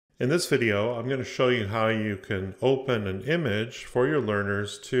In this video, I'm going to show you how you can open an image for your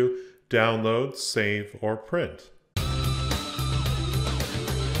learners to download, save, or print.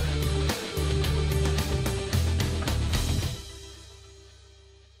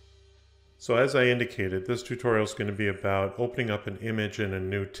 So as I indicated, this tutorial is going to be about opening up an image in a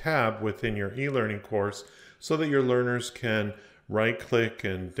new tab within your e-learning course so that your learners can right-click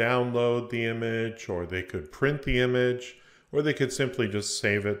and download the image, or they could print the image, or they could simply just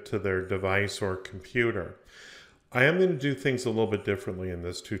save it to their device or computer. I am going to do things a little bit differently in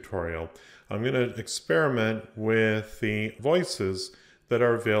this tutorial. I'm going to experiment with the voices that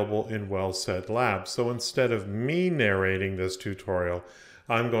are available in Well Said Labs. So instead of me narrating this tutorial,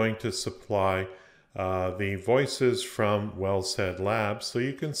 I'm going to supply the voices from Well Said Labs so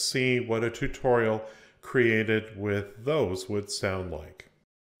you can see what a tutorial created with those would sound like.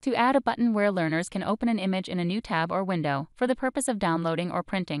 To add a button where learners can open an image in a new tab or window for the purpose of downloading or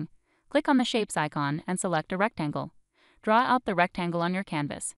printing, click on the Shapes icon and select a rectangle. Draw out the rectangle on your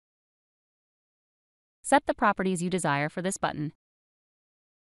canvas. Set the properties you desire for this button.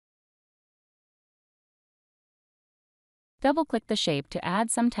 Double-click the shape to add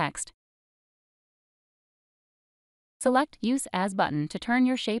some text. Select Use As Button to turn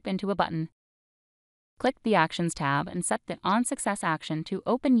your shape into a button. Click the Actions tab and set the OnSuccess action to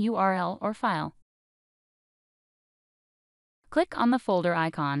Open URL or File. Click on the folder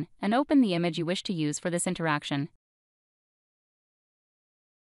icon and open the image you wish to use for this interaction.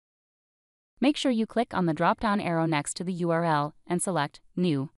 Make sure you click on the drop-down arrow next to the URL and select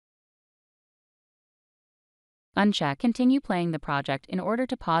New. Uncheck Continue playing the project in order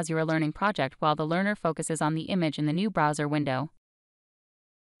to pause your e-learning project while the learner focuses on the image in the new browser window.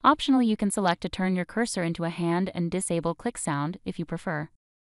 Optionally, you can select to turn your cursor into a hand and disable click sound if you prefer.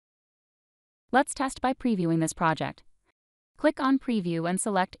 Let's test by previewing this project. Click on Preview and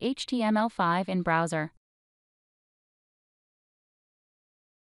select HTML5 in Browser.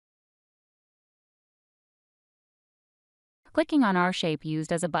 Clicking on our shape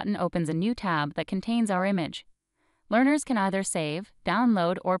used as a button opens a new tab that contains our image. Learners can either save,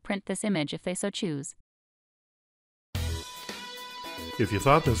 download, or print this image if they so choose. If you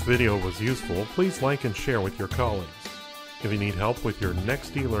thought this video was useful, please like and share with your colleagues. If you need help with your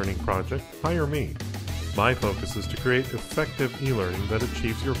next e-learning project, hire me. My focus is to create effective e-learning that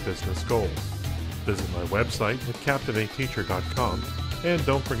achieves your business goals. Visit my website at CaptivateTeacher.com and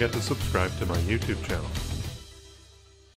don't forget to subscribe to my YouTube channel.